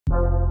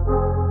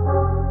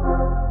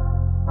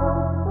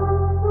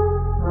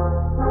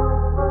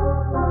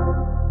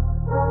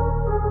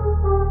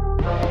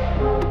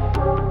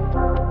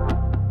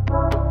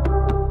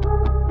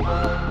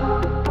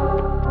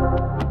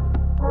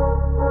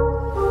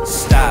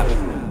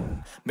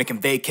make him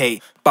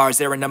vacate.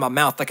 Bars airing out my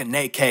mouth like an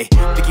AK.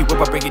 Pick you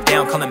up, I bring it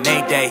down, call it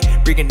Mayday.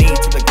 Bring a knee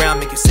to the ground,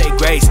 make you say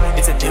grace.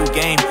 It's a new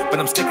game, but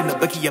I'm sticking the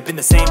bookie up in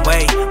the same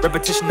way.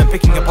 Repetition, I'm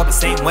picking up all the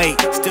same weight.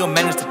 Still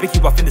manage to pick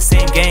you off in the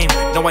same game.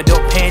 No, I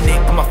don't panic,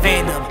 I'm a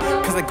phantom,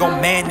 cause I go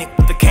manic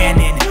with the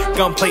cannon.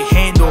 Gunplay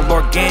handle,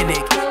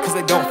 organic, cause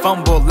I don't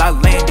fumble, I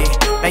land it.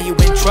 Now you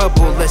in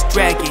trouble, let's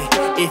drag it.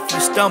 If you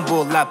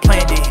stumble, I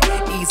planned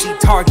it. Easy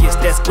targets,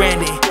 that's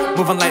granted.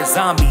 Moving like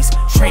zombies,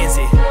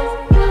 transit.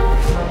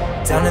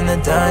 Down in the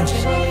dungeon,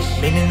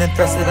 meaning the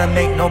threats that I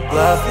make, no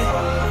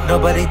bluffing.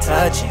 Nobody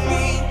touching,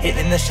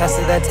 hitting the shots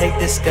that I take,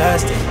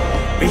 disgusting.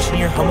 Reaching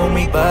your home when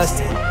we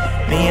bustin'.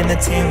 Me and the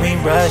team, we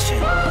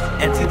rushing.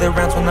 Empty the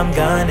rounds when I'm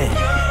gunning.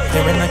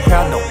 Clearing the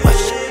crowd, no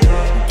question.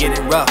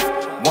 Getting rough,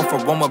 one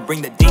for one will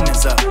bring the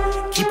demons up.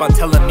 Keep on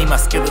telling me my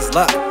skill is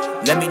luck.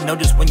 Let me know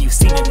just when you've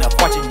seen enough.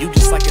 Watching you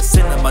just like a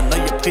cinema. Know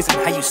your place and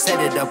how you set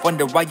it up.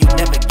 Wonder why you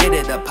never get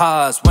it a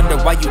pause. Wonder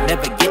why you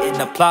never getting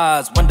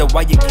applause. Wonder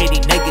why you Katie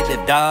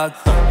negative, dog.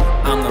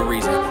 I'm the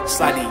reason.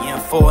 Sliding in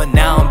full and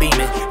now I'm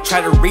beaming.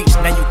 Try to reach,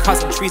 now you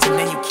causing treason.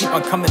 Then you keep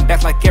on coming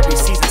back like every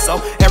season. So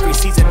every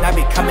season I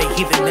become a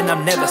heathen. And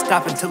I'm never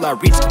stopping till I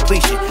reach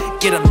completion.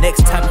 Get them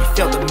next time you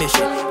fail the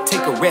mission.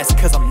 Take a rest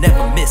cause I'm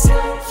never missing.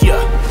 Yeah.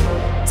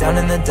 Down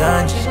in the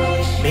dungeon,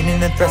 meaning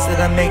the threats that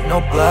I make,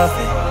 no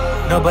bluffing.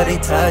 Nobody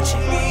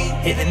touching,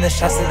 hitting the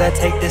shots that I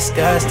take,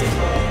 disgusting.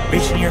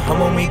 Reaching your home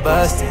when we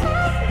bustin'.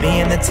 Me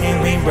and the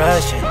team, we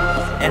rushing.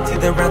 Empty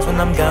the rounds when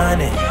I'm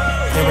gunning.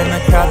 Clearing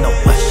the crowd, no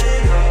question.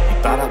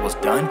 Thought I was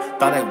done,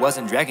 thought I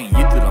wasn't dragging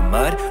you through the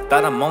mud.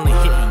 Thought I'm only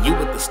hitting you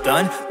with the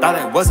stun. Thought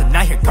I wasn't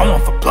out here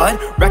going for blood.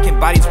 Wrecking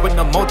bodies with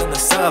no more than the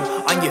sub.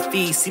 On your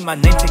feed, see my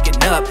name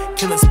ticking up.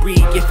 Killing spree,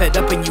 get fed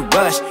up and you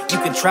rush. You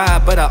can try,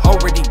 but I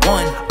already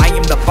won. I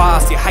am the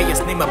boss, your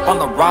highest name up on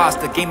the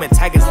roster. Game and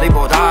tag is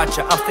labeled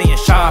Archer. I'm staying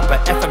sharp,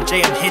 but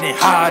FMJ I'm hitting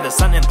harder.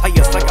 Son and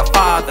players like a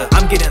father.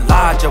 I'm getting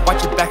larger,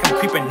 watch your back, I'm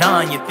creeping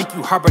on. You think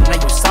you harbor, now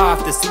you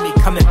soft. To see me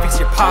come and fix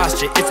your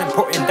posture. It's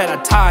important that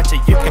I touch you.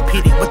 You're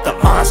competing with the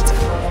monster.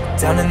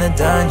 Down in the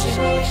dungeon,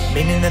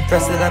 meaning the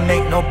threats that I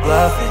make, no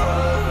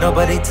bluffing.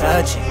 Nobody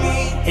touching,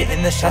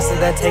 hitting the shots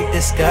that I take,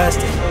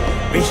 disgusting.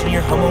 Reaching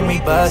your home when we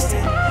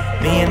bustin'.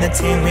 Me and the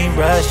team, we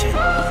rushing.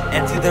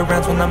 Empty the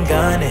rounds when I'm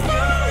gunning.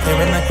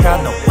 Clearing the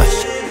crowd, no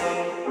question.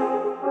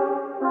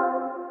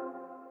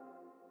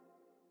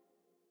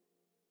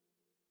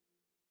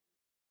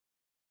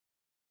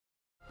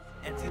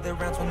 Empty the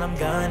rounds when I'm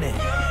gunning.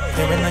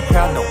 Clearing the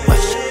crowd, no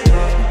question.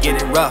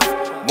 Getting rough,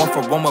 one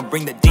for one will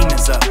bring the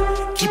demons up.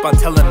 Keep on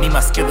telling me my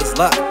skill is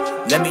luck.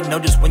 Let me know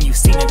just when you've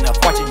seen enough.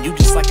 Watching you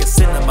just like a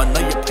cinema. Know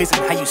your place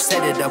and how you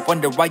set it up.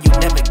 Wonder why you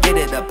never get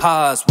it a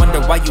pause.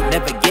 Wonder why you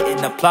never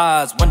getting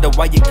applause. Wonder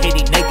why you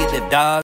Katie negative, dog.